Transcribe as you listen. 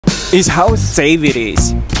is how safe it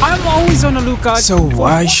is. I'm always on the lookout. So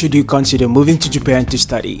why should you consider moving to Japan to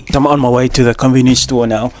study? I'm on my way to the convenience store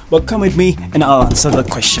now, but come with me and I'll answer the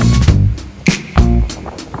question.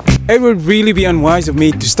 It would really be unwise of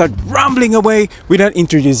me to start rambling away without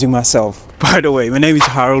introducing myself. By the way, my name is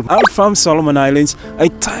Harold. I'm from Solomon Islands, a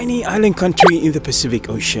tiny island country in the Pacific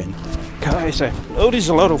Ocean. Guys, I noticed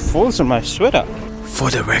a lot of folds on my sweater. For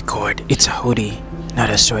the record, it's a hoodie, not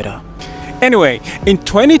a sweater. Anyway, in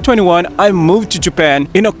 2021, I moved to Japan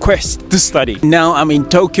in a quest to study. Now I'm in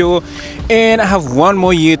Tokyo and I have one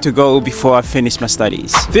more year to go before I finish my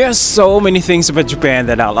studies. There are so many things about Japan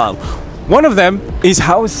that I love. One of them is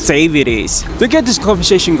how safe it is. To get this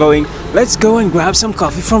conversation going, let's go and grab some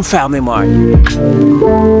coffee from Family Mart.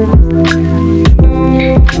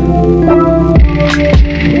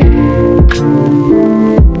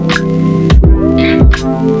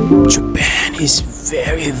 Japan is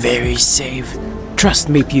very safe. Trust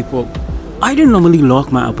me, people. I don't normally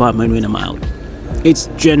lock my apartment when I'm out. It's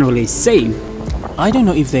generally safe. I don't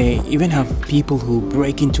know if they even have people who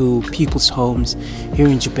break into people's homes here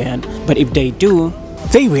in Japan, but if they do,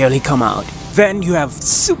 they rarely come out. Then you have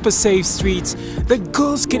super safe streets that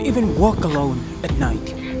girls can even walk alone at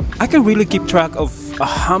night. I can really keep track of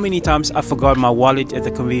how many times I forgot my wallet at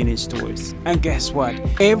the convenience stores. And guess what?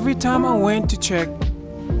 Every time I went to check,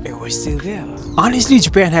 it was still there. Honestly,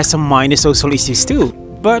 Japan has some minor social issues too,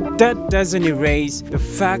 but that doesn't erase the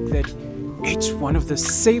fact that it's one of the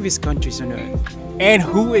safest countries on earth. And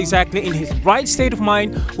who exactly in his right state of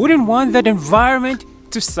mind wouldn't want that environment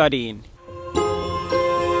to study in?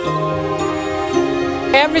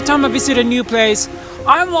 Every time I visit a new place,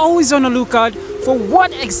 I'm always on the lookout for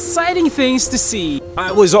what exciting things to see.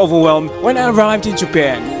 I was overwhelmed when I arrived in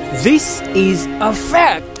Japan. This is a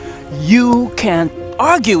fact. You can't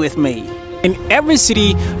argue with me. In every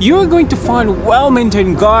city, you're going to find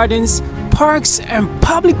well-maintained gardens, parks and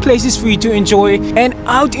public places for you to enjoy, and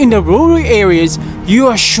out in the rural areas you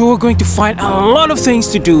are sure going to find a lot of things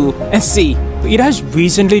to do and see. It has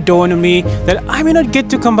recently dawned on me that I may not get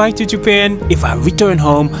to come back to Japan if I return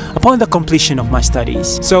home upon the completion of my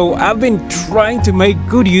studies. So I've been trying to make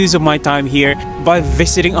good use of my time here by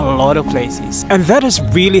visiting a lot of places, and that has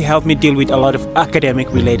really helped me deal with a lot of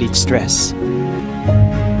academic related stress.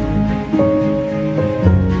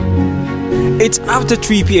 It's after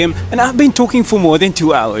 3 p.m. and I've been talking for more than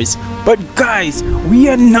 2 hours. But guys, we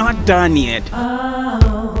are not done yet.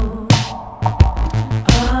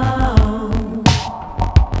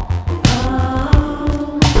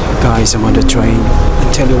 Guys, I'm on the train.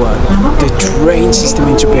 And tell you what, the train system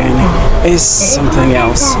in Japan is something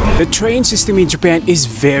else. The train system in Japan is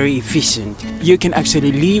very efficient. You can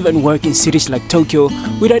actually live and work in cities like Tokyo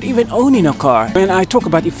without even owning a car. When I talk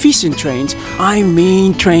about efficient trains, I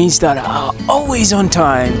mean trains that are always on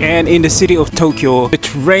time. And in the city of Tokyo, the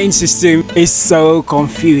train system is so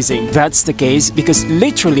confusing. That's the case because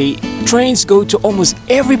literally trains go to almost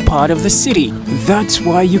every part of the city. That's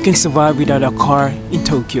why you can survive without a car in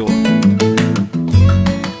Tokyo.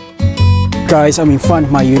 Guys, I'm in front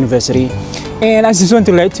of my university and I just want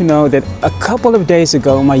to let you know that a couple of days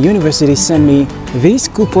ago my university sent me these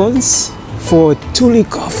coupons for Thule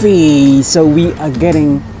coffee. So we are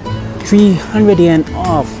getting 300 yen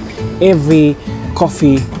off every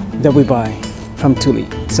coffee that we buy from Thule.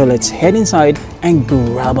 So let's head inside and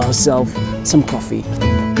grab ourselves some coffee.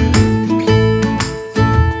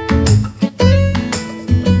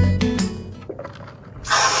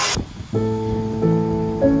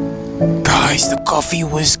 The coffee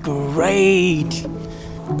was great.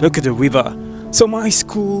 Look at the river. So my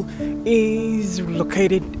school is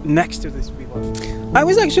located next to this river. I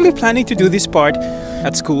was actually planning to do this part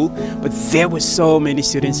at school, but there were so many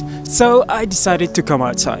students, so I decided to come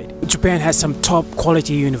outside. Japan has some top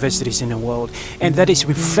quality universities in the world, and that is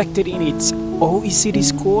reflected in its OECD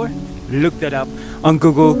score. Look that up on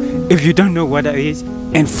Google if you don't know what that is.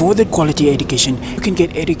 And for the quality education, you can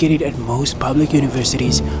get educated at most public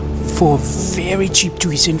universities for very cheap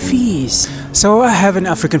tuition fees. So I have an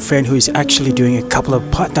African friend who is actually doing a couple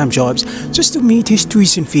of part-time jobs just to meet his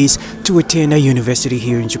tuition fees to attend a university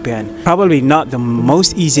here in Japan. Probably not the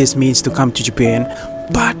most easiest means to come to Japan,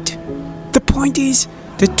 but the point is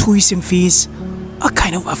the tuition fees are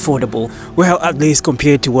kind of affordable. Well, at least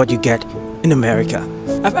compared to what you get in America.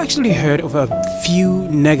 I've actually heard of a few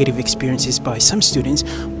negative experiences by some students,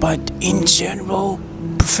 but in general,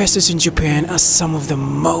 professors in Japan are some of the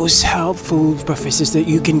most helpful professors that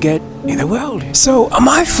you can get in the world. So, am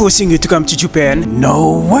I forcing you to come to Japan?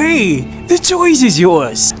 No way! The choice is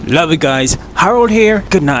yours! Love it, guys. Harold here.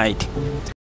 Good night.